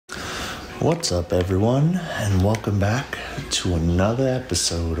What's up, everyone, and welcome back to another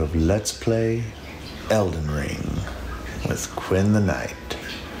episode of Let's Play Elden Ring with Quinn the Knight.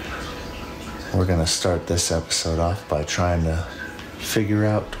 We're gonna start this episode off by trying to figure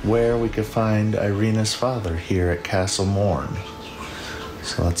out where we could find Irina's father here at Castle Morne.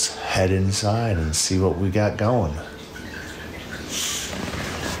 So let's head inside and see what we got going.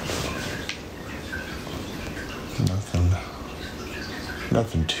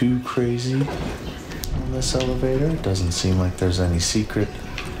 Nothing too crazy on this elevator. It doesn't seem like there's any secret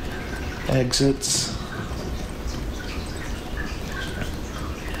exits.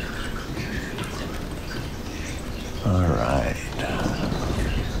 Alright.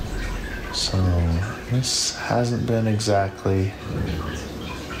 So, this hasn't been exactly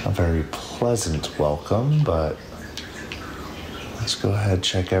a very pleasant welcome, but let's go ahead and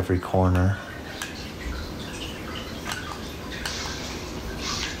check every corner.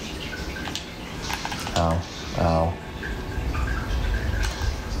 Ow, ow.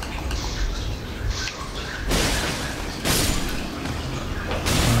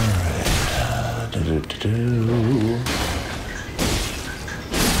 Alright. Do-do-do-do.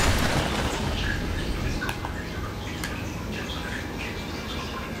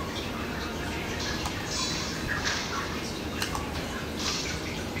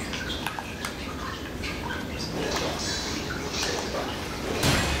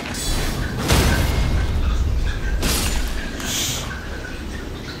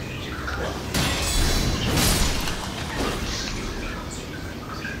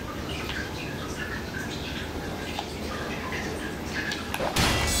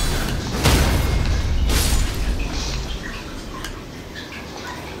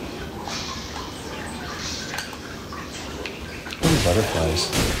 Butterflies.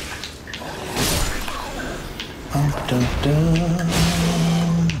 Oh, dun, dun, dun,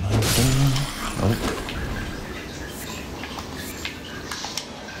 dun. Oh.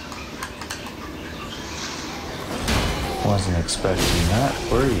 Wasn't expecting that,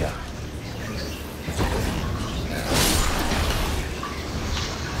 were ya?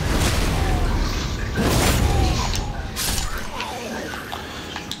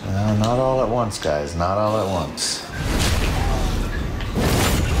 Well, not all at once, guys. Not all at once.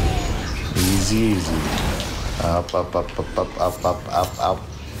 Easy. Up, up, up, up, up, up, up, up, up.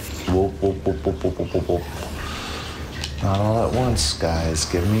 Whoop, whoop, whoop, whoop, whoop, whoop, whoop. Not all at once, guys.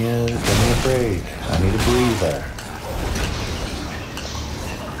 Give me a break. I need a breather.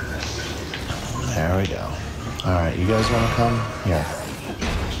 There we go. Alright, you guys want to come? Here.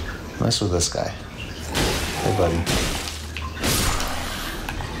 Mess with this guy. Hey, buddy.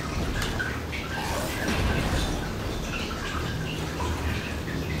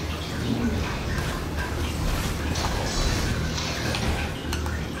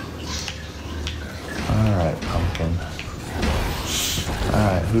 Pumpkin.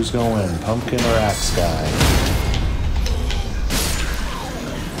 Alright, who's gonna win? Pumpkin or Axe Guy?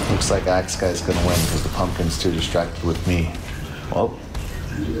 Looks like Axe Guy's gonna win because the pumpkin's too distracted with me. Well.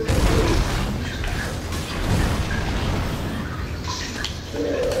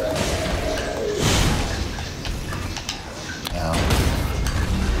 Ow.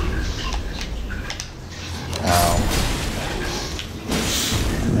 Ow.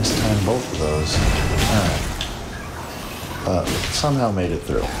 Mistimed both of those. Alright. But somehow made it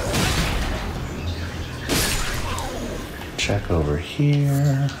through. Check over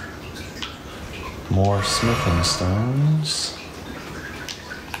here. More smithing stones.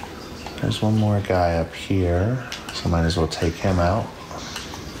 There's one more guy up here, so might as well take him out.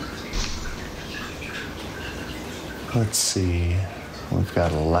 Let's see. We've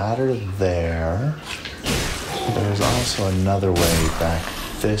got a ladder there. There's also another way back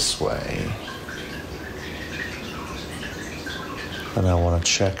this way that I want to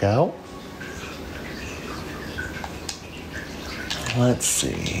check out. Let's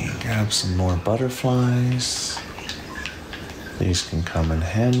see, grab some more butterflies. These can come in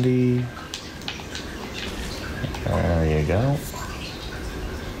handy. There you go.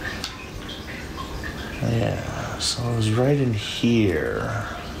 Yeah, so I was right in here.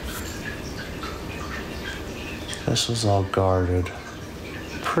 This was all guarded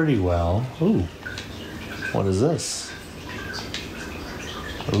pretty well. Ooh, what is this?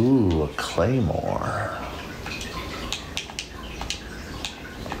 Ooh, a claymore.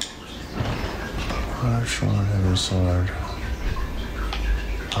 Hard sword, heavy sword.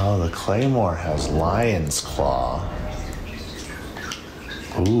 Oh, the claymore has lion's claw.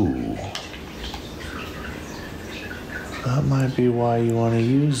 Ooh. That might be why you want to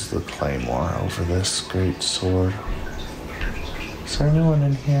use the claymore over this great sword. Is there anyone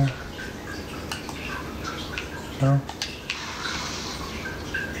in here? No?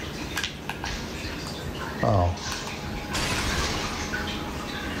 Oh.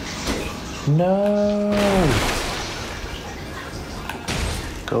 No!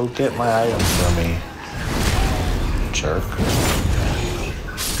 Go get my item for me. Jerk.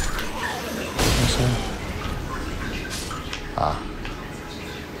 Ah.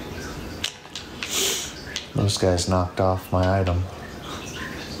 Those guys knocked off my item.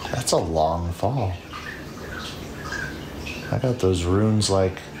 That's a long fall. I got those runes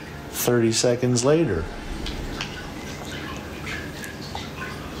like 30 seconds later.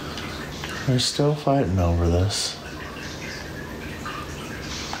 They're still fighting over this.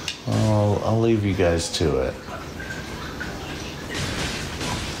 I'll leave you guys to it.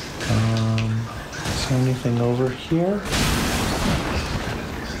 Is there anything over here?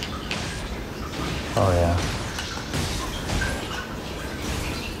 Oh yeah.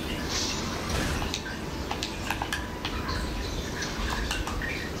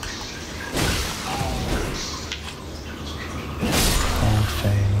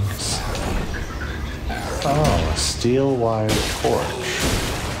 Oh, a steel wire torch.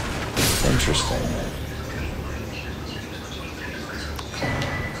 Interesting.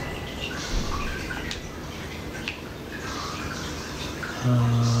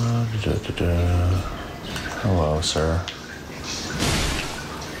 Hello, sir.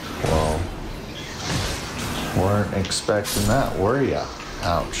 Whoa. Weren't expecting that, were ya?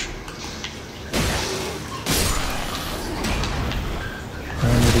 Ouch.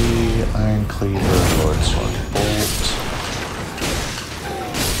 Remedy, Iron Cleaver, Lord Sword Bolt.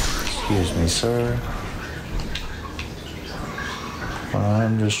 Excuse me, sir. Well,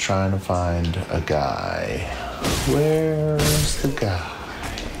 I'm just trying to find a guy. Where's the guy?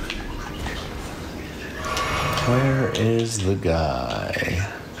 Where is the guy?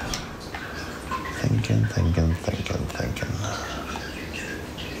 Thinking.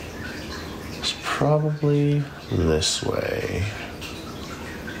 It's probably this way.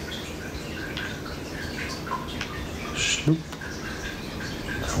 Sloop.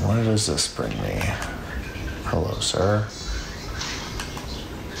 Where does this bring me? Hello, sir.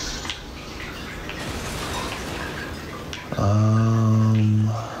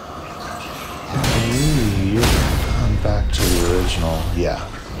 I'm back to the original. Yeah,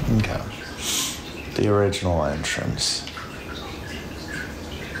 okay. The original entrance.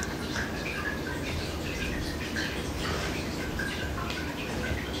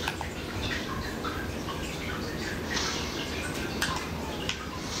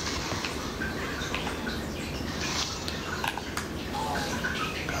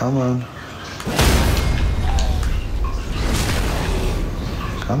 Come on.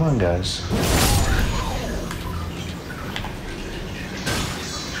 Come on, guys.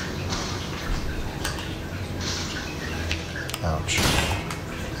 Ouch.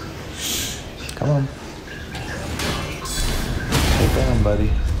 Come on. Take down,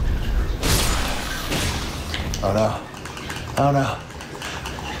 buddy. Oh no. Oh no.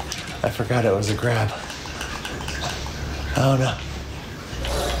 I forgot it was a grab. Oh no.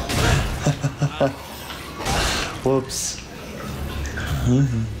 Whoops.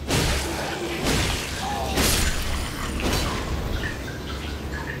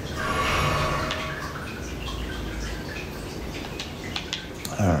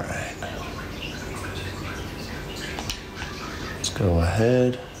 All right. Let's go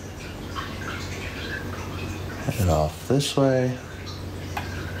ahead. Head off this way.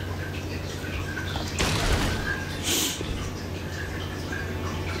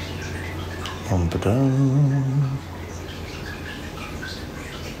 Bum-ba-dum.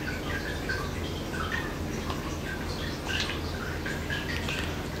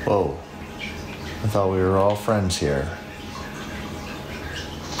 Whoa. I thought we were all friends here.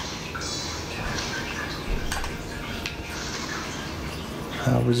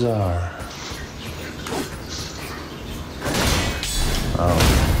 How bizarre.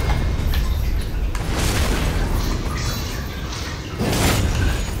 Oh.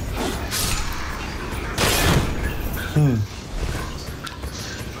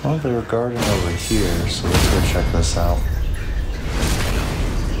 Well, they were guarding over here, so let's go check this out.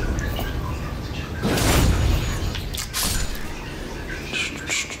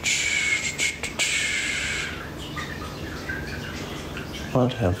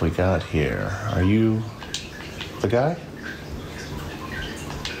 What have we got here? Are you the guy?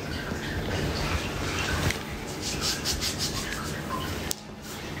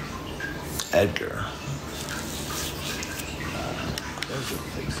 Edgar. There's a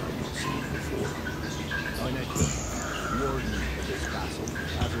face I've not seen before. I'm Edgar, warden of this castle,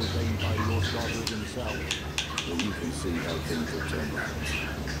 as ordained by Lord Godward himself. where you can see how things have turned out.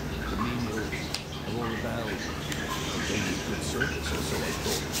 The menials are all about, and they need good service, or so I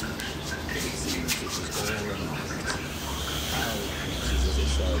thought. But it seems it was all an act. Foul creatures, as I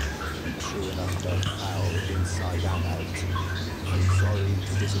said, and true enough, they're foul inside and out. I'm sorry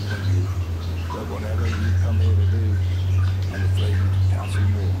to disappoint you, but whatever you come here to do, I'm afraid Castle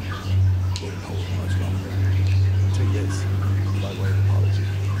Morne won't hold much longer. Take this, by way of apology.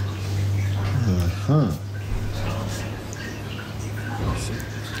 See?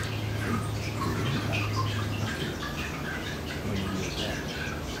 When you're dead,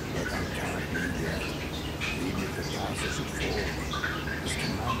 but I can't be dead. Even if the castle should fall, as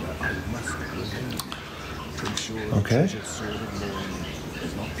commander, I must remain to ensure the treasured sword of Morne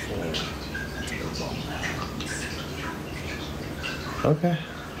does not fall into the wrong hands. Okay.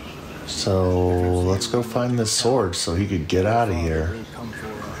 So let's go find this sword so he could get out of here.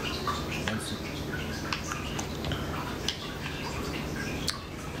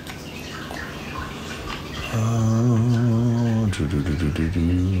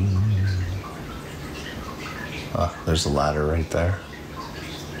 There's a ladder right there.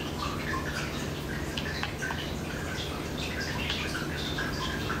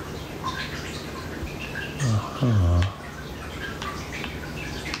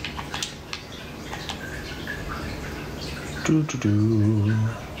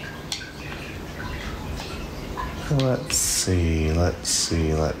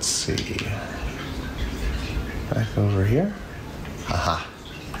 Let's see. Back over here. Haha.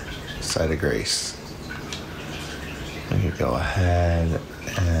 Site of Grace. We could go ahead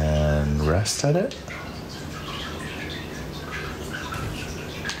and rest at it.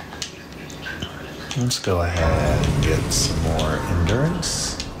 Let's go ahead and get some more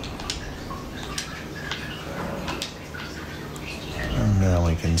endurance. And then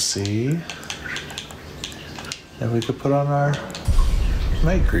we can see if we could put on our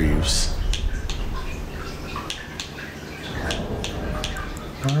night greaves.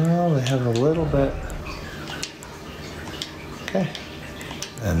 Oh, they have a little bit. Okay.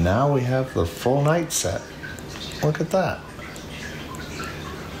 And now we have the full night set. Look at that.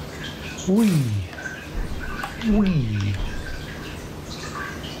 Wee.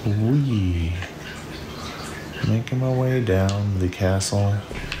 Making my way down the castle.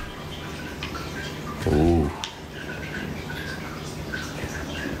 Ooh.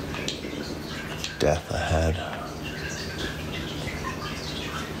 Death ahead.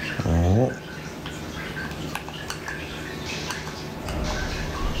 Oh.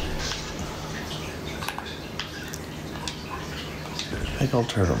 Big old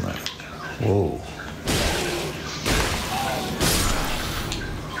turtleneck. Whoa.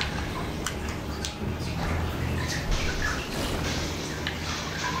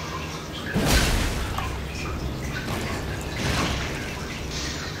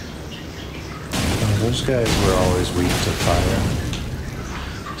 Those guys were always weak to fire,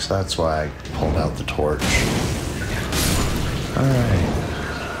 so that's why I pulled out the torch. Alright,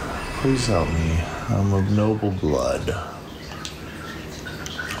 please help me. I'm of noble blood.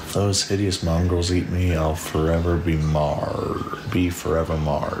 If those hideous mongrels eat me, I'll forever be forever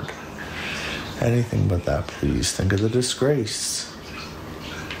marred. Anything but that, please. Think of the disgrace.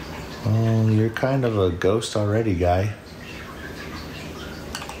 Oh, you're kind of a ghost already, guy.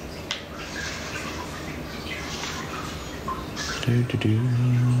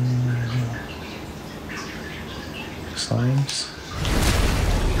 Slimes?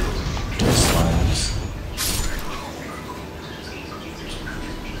 Just slimes.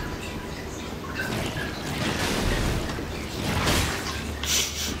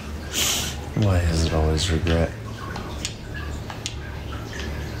 Why is it always regret?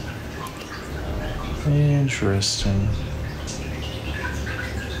 Interesting.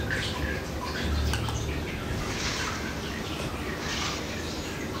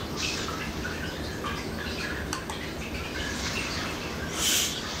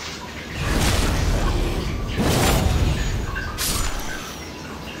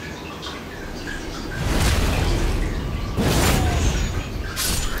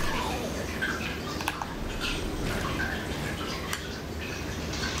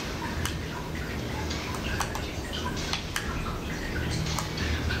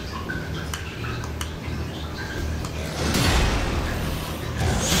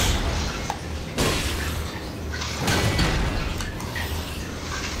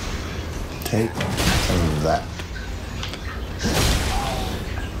 Take that.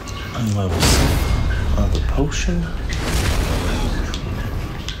 Level 7 of the potion.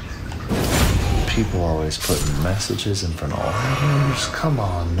 People always putting messages in front of orders. Come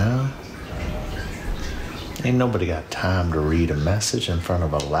on now. Ain't nobody got time to read a message in front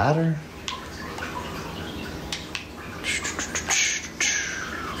of a ladder.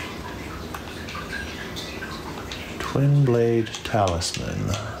 Twin Blade Talisman.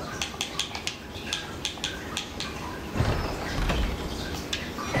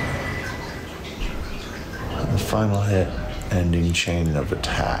 The final hit, ending chain of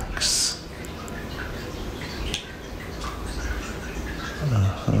attacks.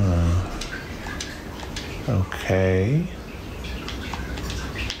 Okay.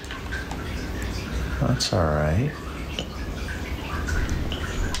 That's alright.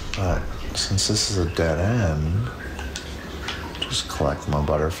 But since this is a dead end, just collect my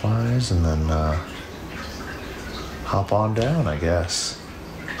butterflies and then hop on down, I guess.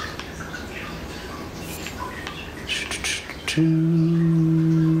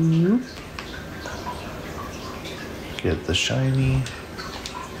 Get the shiny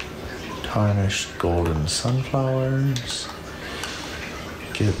tarnished golden sunflowers.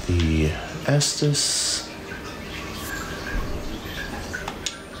 Get the Estus.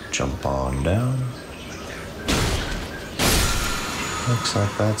 Jump on down. Looks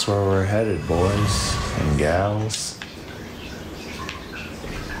like that's where we're headed, boys and gals.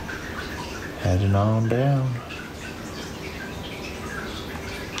 Heading on down.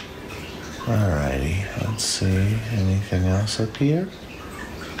 Alrighty, let's see. Anything else up here?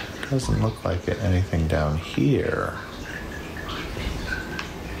 Doesn't look like it. Anything down here.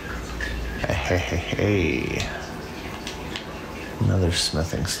 Hey. Another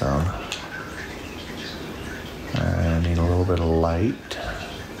smithing stone. I need a little bit of light.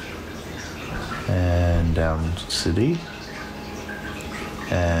 And down city.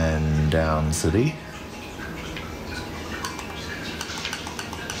 And down city.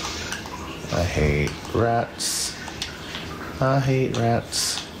 I hate rats. I hate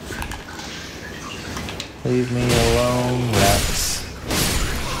rats. Leave me alone, rats.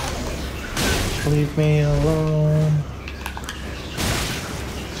 Leave me alone.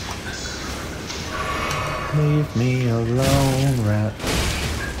 Leave me alone, rat.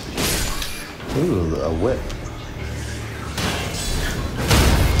 Ooh, a whip.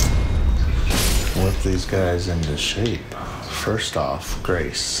 Whip these guys into shape. First off,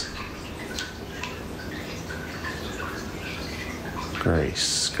 Grace.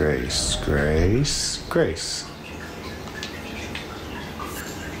 Grace, Grace, Grace, Grace.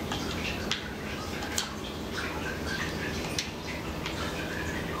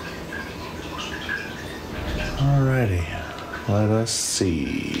 Alrighty, let us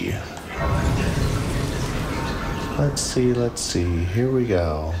see. Let's see. Here we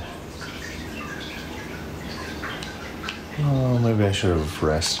go. Oh, maybe I should have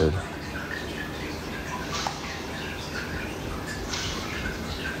rested.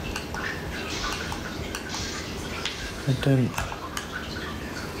 It didn't.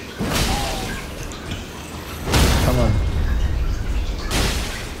 Come on.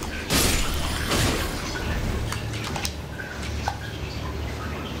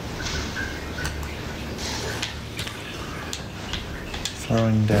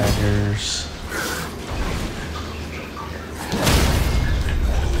 Throwing daggers.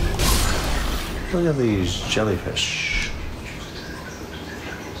 Look at these jellyfish.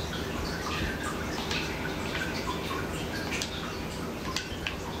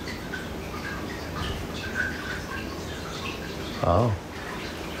 Oh.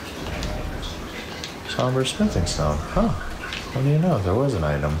 Somber smithing stone. Huh. What do you know? There was an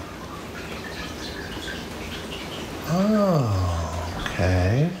item. Oh,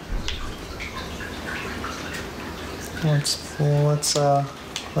 okay.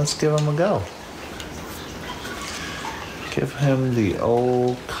 Let's give him a go. Give him the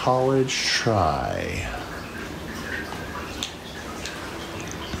old college try.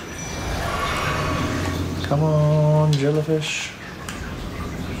 Come on, jellyfish.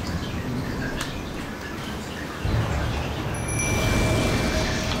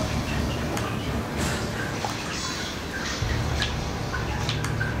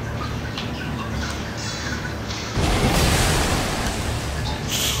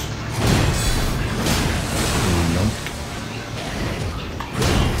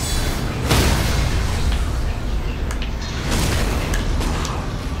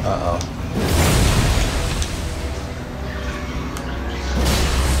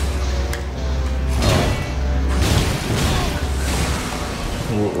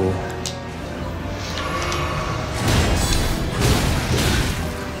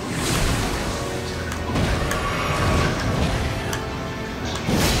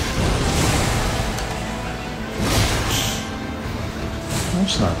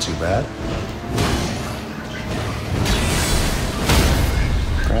 That's not too bad.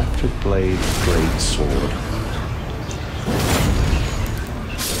 Crafted blade, great sword.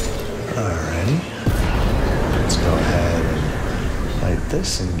 Alrighty. Let's go ahead and light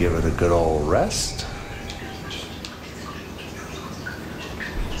this and give it a good old rest.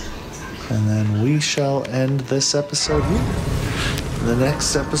 And then we shall end this episode here. In the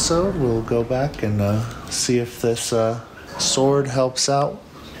next episode, we'll go back and see if this sword helps out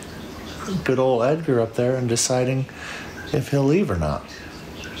good old Edgar up there in deciding if he'll leave or not.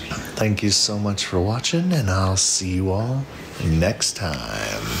 Thank you so much for watching, and I'll see you all next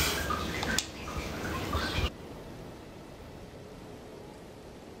time.